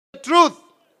truth.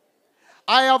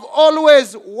 I have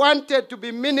always wanted to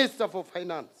be Minister for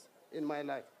Finance in my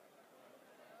life.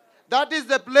 That is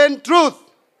the plain truth.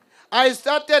 I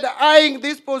started eyeing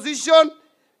this position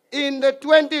in the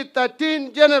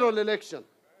 2013 general election.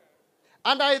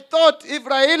 And I thought if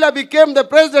Raila became the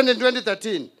president in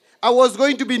 2013, I was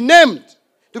going to be named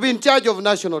to be in charge of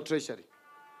National Treasury.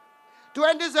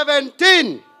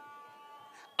 2017,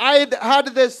 I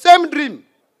had the same dream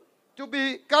to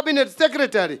be cabinet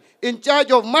secretary in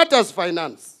charge of matters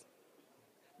finance.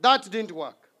 That didn't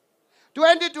work.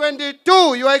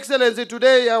 2022, Your Excellency,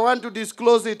 today I want to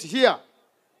disclose it here,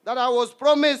 that I was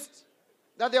promised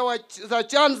that there was a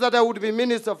chance that I would be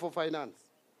Minister for Finance.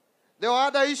 There were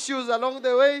other issues along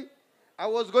the way. I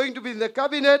was going to be in the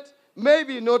cabinet,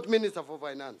 maybe not Minister for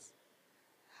Finance.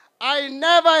 I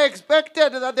never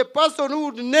expected that the person who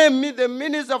would name me the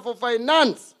Minister for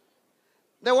Finance,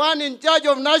 the one in charge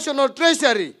of National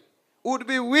Treasury, would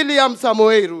be William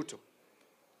Samoei Ruto.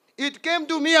 It came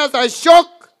to me as a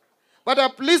shock, but a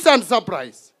pleasant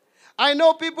surprise. I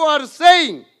know people are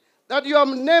saying that you have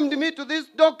named me to this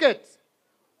docket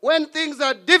when things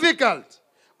are difficult.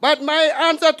 But my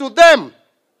answer to them,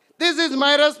 this is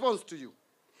my response to you.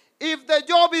 If the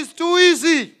job is too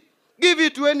easy, give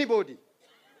it to anybody.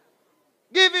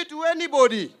 Give it to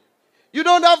anybody. You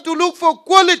don't have to look for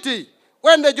quality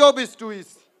when the job is too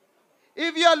easy.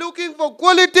 If you are looking for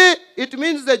quality, it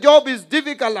means the job is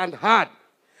difficult and hard.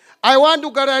 I want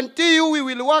to guarantee you we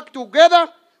will work together.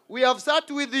 We have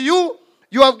sat with you.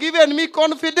 You have given me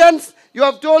confidence. You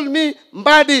have told me,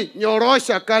 Mbadi,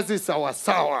 nyorosha kazi sawa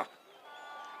sawa.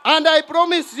 And I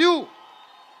promise you,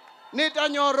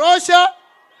 nitanyorosha,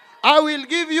 I will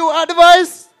give you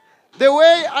advice the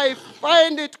way I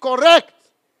find it correct.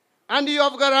 And you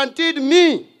have guaranteed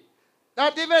me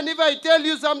that even if I tell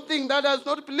you something that does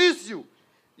not please you,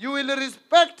 you will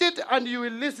respect it and you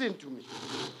will listen to me.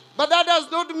 But that does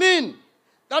not mean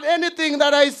that anything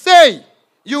that I say,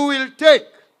 you will take.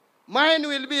 Mine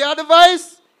will be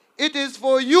advice. It is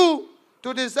for you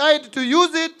to decide to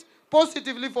use it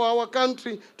positively for our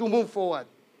country to move forward.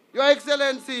 Your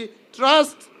Excellency,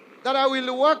 trust that I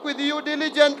will work with you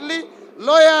diligently,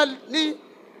 loyally,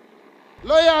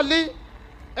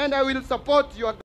 and I will support your